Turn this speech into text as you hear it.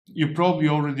You probably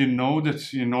already know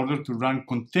that in order to run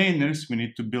containers, we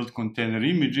need to build container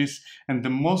images, and the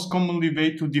most commonly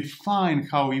way to define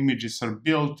how images are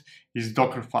built is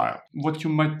Dockerfile. What you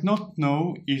might not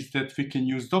know is that we can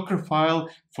use Dockerfile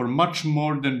for much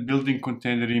more than building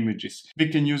container images. We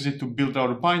can use it to build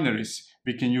our binaries.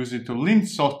 We can use it to lint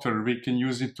software. We can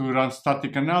use it to run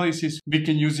static analysis. We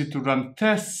can use it to run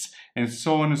tests, and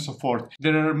so on and so forth.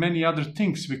 There are many other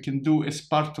things we can do as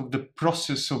part of the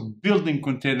process of building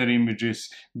container images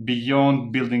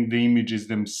beyond building the images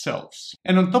themselves.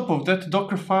 And on top of that,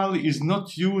 Dockerfile is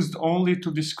not used only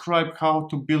to describe how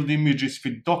to build images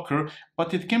with Docker,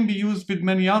 but it can be used with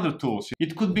many other tools.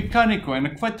 It could be Canonical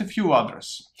and quite a few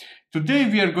others. Today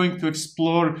we are going to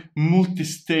explore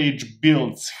multi-stage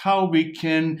builds, how we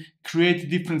can create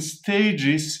different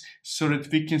stages so that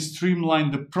we can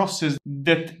streamline the process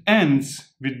that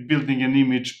ends with building an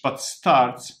image but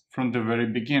starts from the very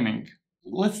beginning.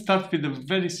 Let's start with a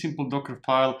very simple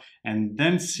Dockerfile and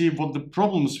then see what the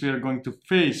problems we are going to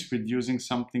face with using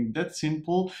something that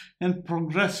simple and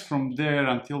progress from there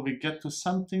until we get to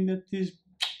something that is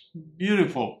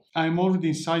beautiful. I'm already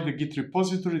inside the Git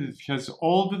repository that has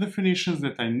all the definitions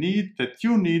that I need, that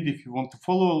you need if you want to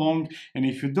follow along. And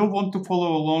if you don't want to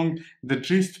follow along, the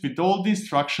gist with all the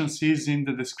instructions is in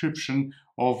the description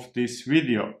of this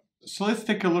video. So let's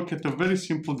take a look at a very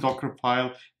simple Docker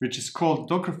file, which is called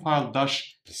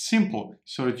Dockerfile-simple,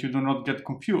 so that you do not get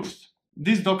confused.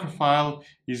 This Dockerfile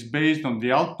is based on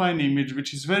the Alpine image,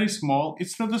 which is very small.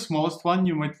 It's not the smallest one.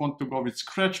 You might want to go with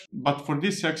Scratch, but for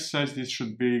this exercise, this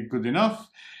should be good enough.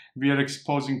 We are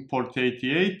exposing port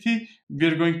 8080. We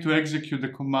are going to execute the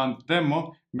command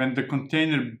demo when the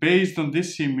container based on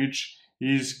this image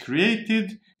is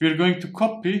created. We are going to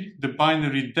copy the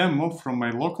binary demo from my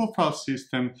local file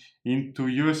system into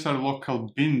USR local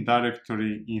bin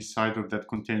directory inside of that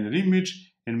container image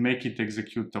and make it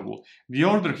executable. The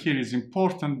order here is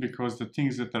important because the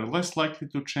things that are less likely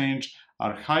to change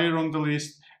are higher on the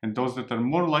list, and those that are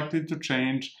more likely to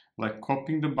change, like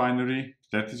copying the binary,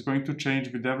 that is going to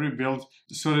change with every build,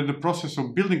 so that the process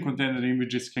of building container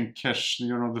images can cache,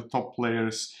 the top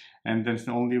layers and then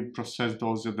only process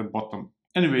those at the bottom.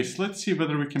 Anyways, let's see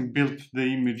whether we can build the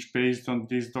image based on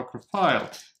this Docker file.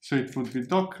 So it would be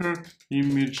docker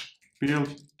image build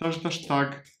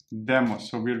 --tag demo.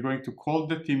 So we're going to call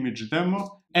that image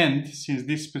demo. And since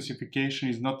this specification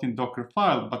is not in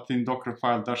Dockerfile, but in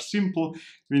Dockerfile-simple,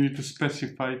 we need to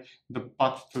specify the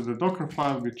path to the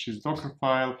Dockerfile, which is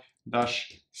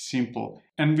Dockerfile-simple.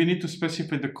 And we need to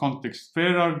specify the context.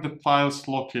 Where are the files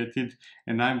located?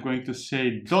 And I'm going to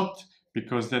say dot,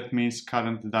 because that means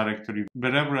current directory,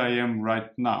 wherever I am right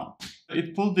now.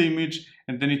 It pulled the image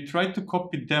and then it tried to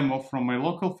copy demo from my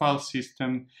local file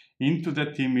system into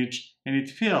that image, and it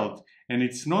failed. And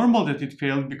it's normal that it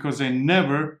failed because I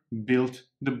never built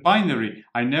the binary.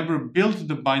 I never built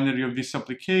the binary of this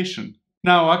application.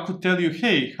 Now I could tell you,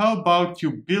 hey, how about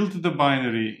you build the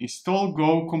binary, install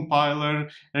Go compiler,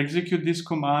 execute this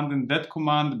command and that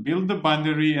command, build the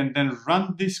binary, and then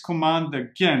run this command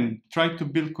again, try to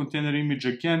build container image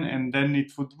again, and then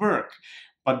it would work.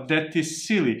 But that is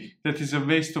silly. That is a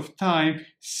waste of time,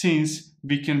 since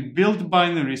we can build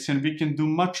binaries and we can do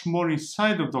much more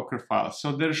inside of Dockerfile.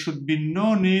 So there should be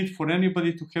no need for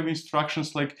anybody to have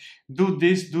instructions like do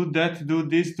this, do that, do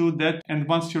this, do that. And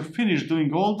once you're finished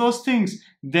doing all those things,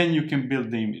 then you can build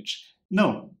the image.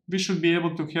 No, we should be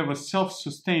able to have a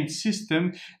self-sustained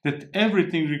system that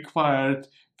everything required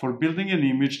for building an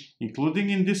image, including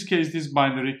in this case this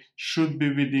binary, should be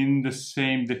within the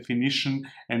same definition,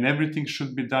 and everything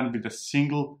should be done with a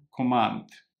single command.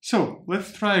 So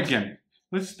let's try again.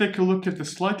 Let's take a look at a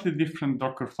slightly different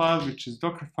Docker file, which is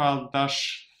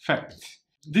Dockerfile-fact.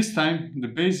 This time the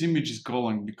base image is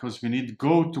Golang because we need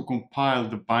Go to compile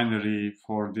the binary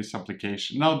for this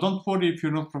application. Now don't worry if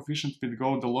you're not proficient with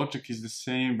Go, the logic is the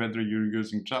same whether you're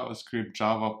using JavaScript,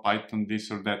 Java, Python,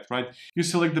 this or that, right? You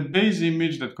select the base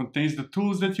image that contains the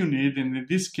tools that you need, and in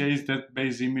this case that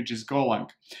base image is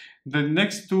Golang. The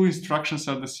next two instructions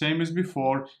are the same as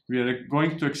before. We are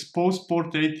going to expose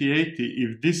port 8080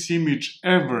 if this image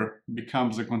ever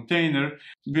becomes a container.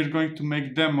 We're going to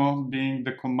make demo being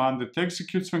the command that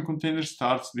executes when container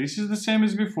starts. This is the same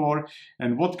as before,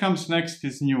 and what comes next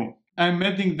is new. I'm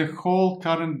adding the whole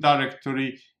current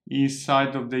directory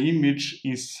inside of the image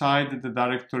inside the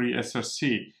directory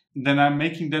src. Then I'm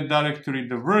making that directory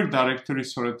the work directory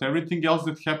so that everything else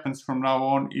that happens from now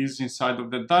on is inside of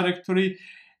the directory.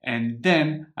 And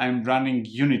then I'm running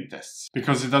unit tests,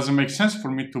 because it doesn't make sense for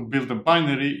me to build a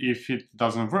binary if it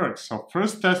doesn't work. So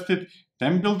first test it,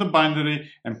 then build the binary,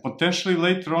 and potentially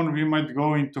later on we might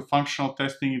go into functional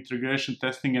testing, integration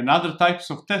testing, and other types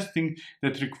of testing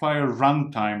that require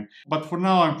runtime. But for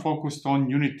now I'm focused on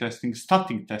unit testing,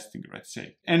 static testing, let's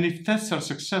say. And if tests are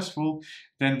successful,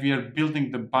 then we are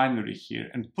building the binary here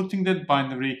and putting that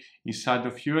binary inside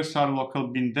of USR local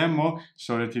bin demo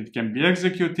so that it can be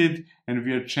executed, and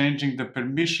we are changing the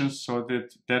permissions so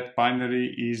that that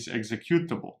binary is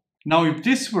executable. Now, if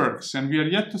this works, and we are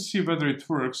yet to see whether it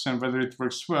works and whether it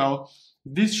works well,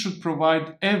 this should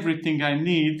provide everything I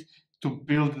need to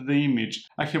build the image.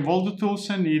 I have all the tools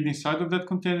I need inside of that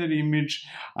container image.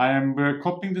 I am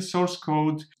copying the source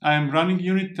code. I am running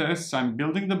unit tests. I'm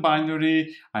building the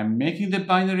binary. I'm making the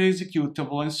binary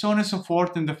executable, and so on and so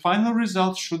forth. And the final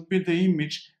result should be the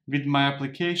image with my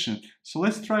application. So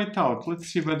let's try it out. Let's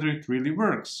see whether it really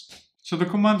works. So the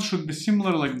command should be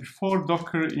similar like before,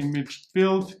 docker image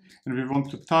build, and we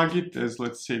want to tag it as,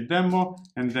 let's say, demo,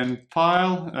 and then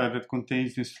file that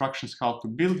contains the instructions how to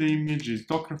build the image is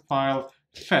Dockerfile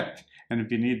fet, and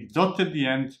we need dot at the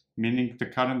end, meaning the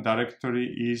current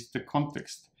directory is the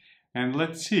context. And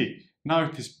let's see, now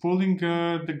it is pulling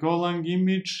the Golang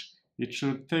image. It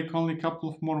should take only a couple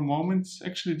of more moments.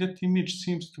 Actually, that image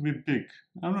seems to be big.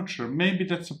 I'm not sure. Maybe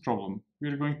that's a problem.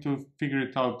 We're going to figure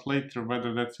it out later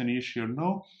whether that's an issue or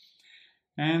no.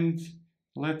 And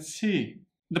let's see.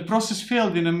 The process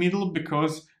failed in the middle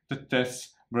because the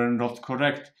tests were not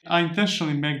correct. I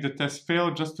intentionally make the test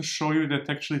fail just to show you that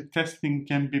actually testing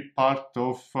can be part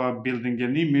of building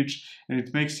an image, and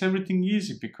it makes everything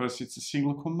easy because it's a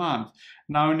single command.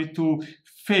 Now I need to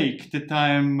fake that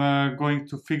I'm going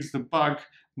to fix the bug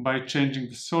by changing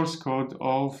the source code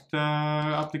of the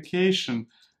application.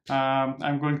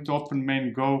 I'm going to open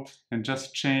main Go and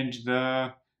just change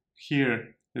the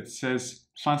here. It says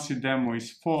fancy demo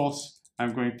is false.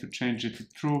 I'm going to change it to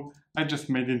true. I just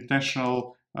made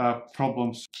intentional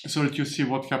problems so that you see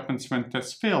what happens when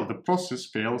tests fail. The process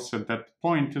fails at that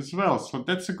point as well. So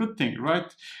that's a good thing,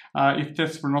 right? If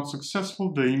tests were not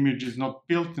successful, the image is not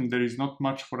built and there is not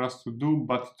much for us to do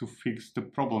but to fix the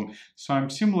problem. So I'm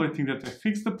simulating that I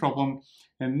fixed the problem,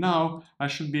 and now I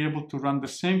should be able to run the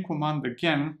same command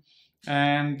again.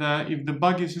 And if the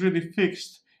bug is really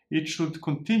fixed, it should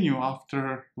continue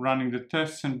after running the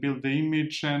tests and build the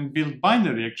image and build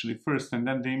binary actually first and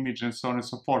then the image and so on and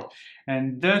so forth.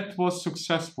 And that was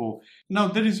successful. Now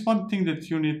there is one thing that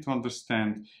you need to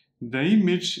understand. The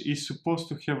image is supposed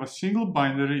to have a single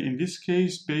binary, in this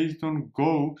case based on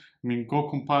Go, Go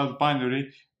compiled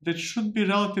binary, that should be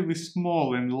relatively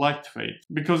small and lightweight,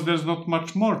 because there's not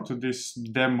much more to this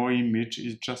demo image.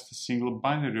 It's just a single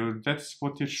binary, or that's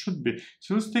what it should be.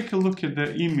 So let's take a look at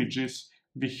the images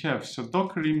we have. So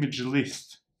Docker image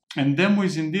list, and demo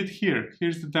is indeed here.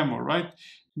 Here's the demo, right?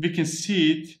 We can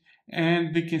see it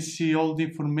and we can see all the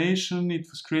information. It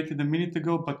was created a minute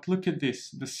ago, but look at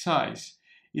this, the size.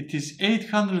 It is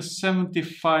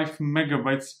 875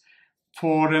 megabytes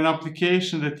for an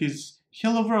application that is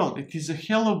Hello World. It is a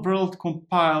Hello World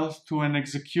compiled to an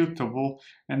executable,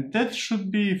 and that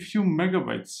should be a few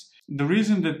megabytes. The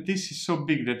reason that this is so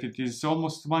big, that it is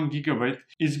almost 1 gigabyte,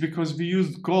 is because we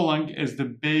used Golang as the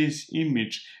base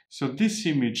image. So this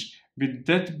image with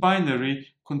that binary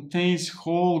contains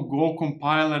whole Go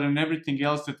compiler and everything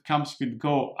else that comes with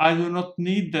Go. I do not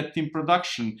need that in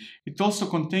production. It also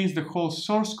contains the whole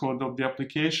source code of the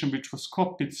application, which was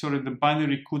copied so that the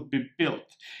binary could be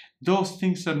built. Those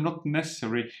things are not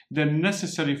necessary. They're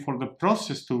necessary for the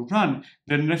process to run.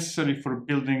 They're necessary for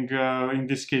building, in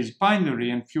this case,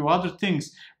 binary and few other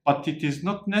things. But it is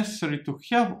not necessary to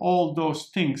have all those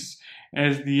things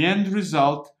as the end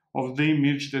result of the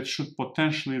image that should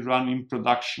potentially run in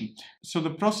production. So the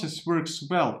process works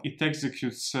well. It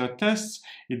executes tests,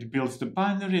 it builds the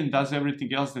binary and does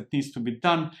everything else that needs to be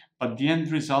done, but the end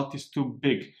result is too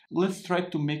big. Let's try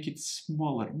to make it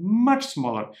smaller, much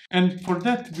smaller. And for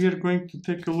that, we are going to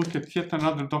take a look at yet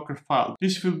another Dockerfile.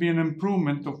 This will be an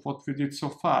improvement of what we did so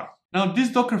far. Now, this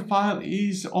Dockerfile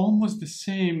is almost the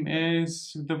same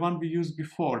as the one we used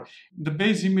before. The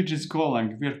base image is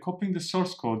Golang. We are copying the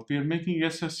source code. We are making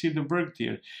SRC the work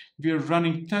there. We are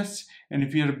running tests and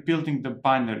we are building the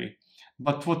binary.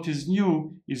 But what is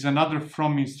new is another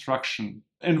from instruction.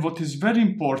 And what is very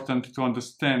important to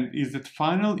understand is that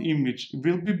final image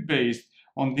will be based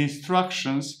on the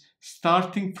instructions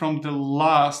starting from the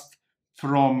last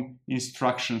from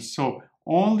instructions. So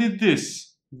only this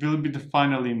will be the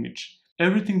final image.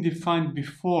 Everything defined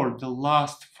before the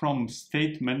last from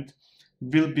statement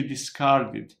will be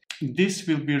discarded. This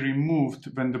will be removed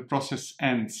when the process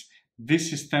ends.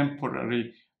 This is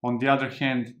temporary. On the other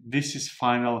hand, this is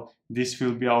final. This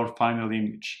will be our final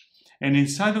image. And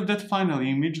inside of that final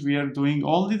image, we are doing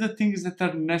only the things that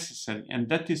are necessary, and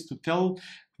that is to tell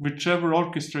whichever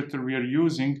orchestrator we are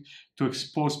using to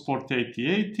expose port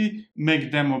 8080,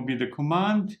 make demo be the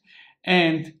command,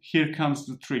 and here comes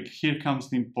the trick, here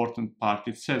comes the important part.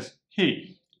 It says,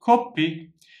 hey, copy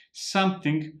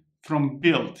something from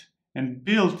build, and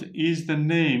build is the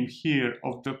name here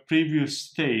of the previous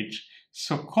stage.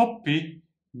 So copy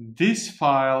this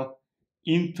file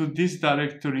into this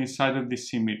directory inside of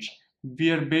this image.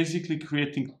 We are basically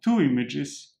creating two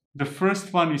images. The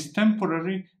first one is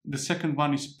temporary, the second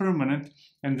one is permanent,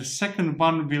 and the second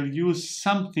one will use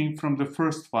something from the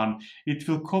first one. It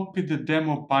will copy the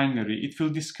demo binary. It will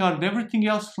discard everything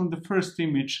else from the first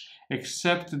image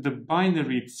except the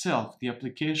binary itself, the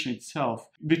application itself,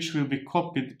 which will be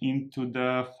copied into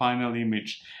the final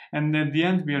image. And at the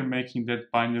end, we are making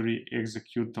that binary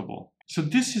executable. So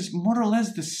this is more or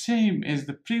less the same as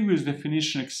the previous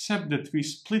definition, except that we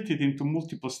split it into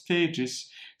multiple stages.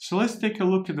 So let's take a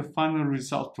look at the final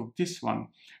result of this one.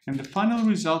 And the final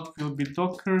result will be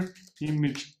Docker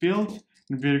image build,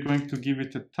 and we're going to give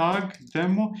it a tag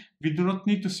demo. We do not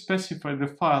need to specify the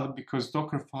file because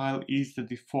Dockerfile is the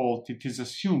default. It is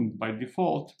assumed by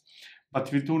default,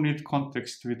 but we do need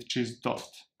context, which is dot.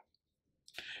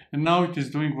 And now it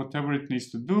is doing whatever it needs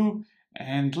to do.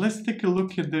 And let's take a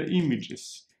look at the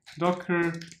images.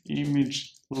 Docker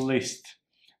image list.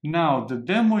 Now the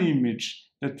demo image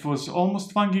that was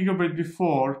almost 1 GB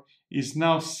before is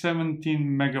now 17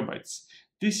 megabytes.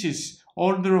 This is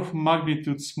order of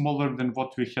magnitude smaller than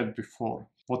what we had before.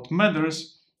 What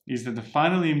matters is that the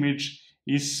final image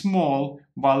is small,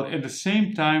 while at the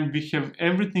same time we have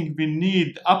everything we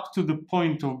need up to the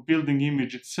point of building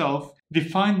image itself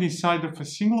defined inside of a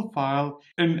single file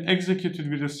and executed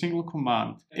with a single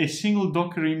command. A single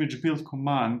Docker image build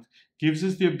command gives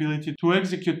us the ability to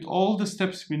execute all the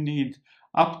steps we need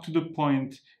up to the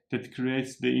point that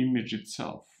creates the image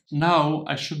itself. Now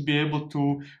I should be able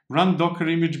to run Docker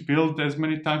image build as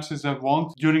many times as I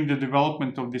want during the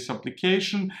development of this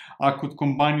application. I could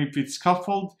combine it with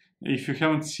Scaffold. If you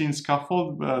haven't seen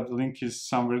Scaffold, the link is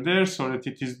somewhere there, so that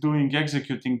it is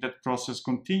executing that process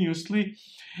continuously.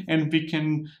 And we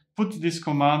can put this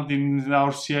command in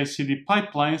our CI/CD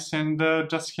pipelines and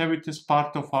just have it as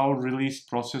part of our release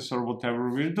process or whatever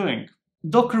we're doing.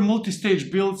 Docker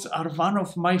multi-stage builds are one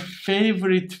of my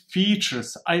favorite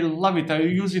features. I love it. I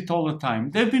use it all the time.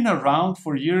 They've been around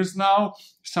for years now.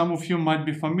 Some of you might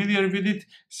be familiar with it,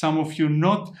 some of you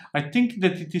not. I think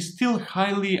that it is still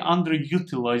highly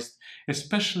underutilized,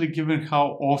 especially given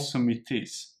how awesome it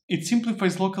is. It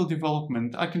simplifies local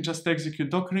development. I can just execute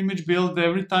Docker image build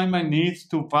every time I need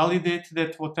to validate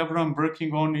that whatever I'm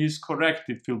working on is correct.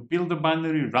 It will build a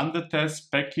binary, run the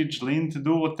test, package, lint,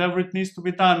 do whatever it needs to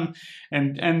be done,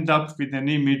 and end up with an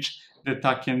image that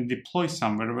I can deploy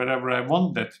somewhere, wherever I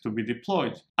want that to be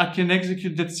deployed. I can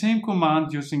execute that same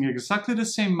command using exactly the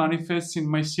same manifests in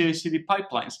my CI/CD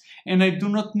pipelines, and I do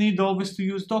not need always to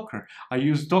use Docker. I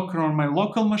use Docker on my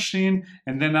local machine,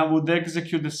 and then I would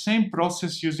execute the same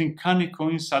process using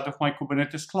Kaniko inside of my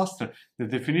Kubernetes cluster. The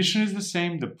definition is the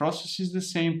same, the process is the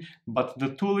same, but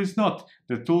the tool is not.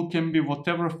 The tool can be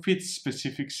whatever fits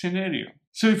specific scenario.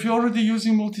 So if you're already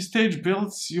using multi-stage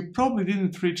builds, you probably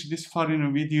didn't reach this far in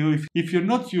a video. If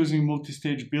you're not using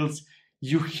multi-stage builds,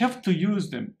 you have to use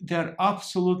them. They're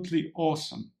absolutely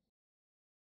awesome.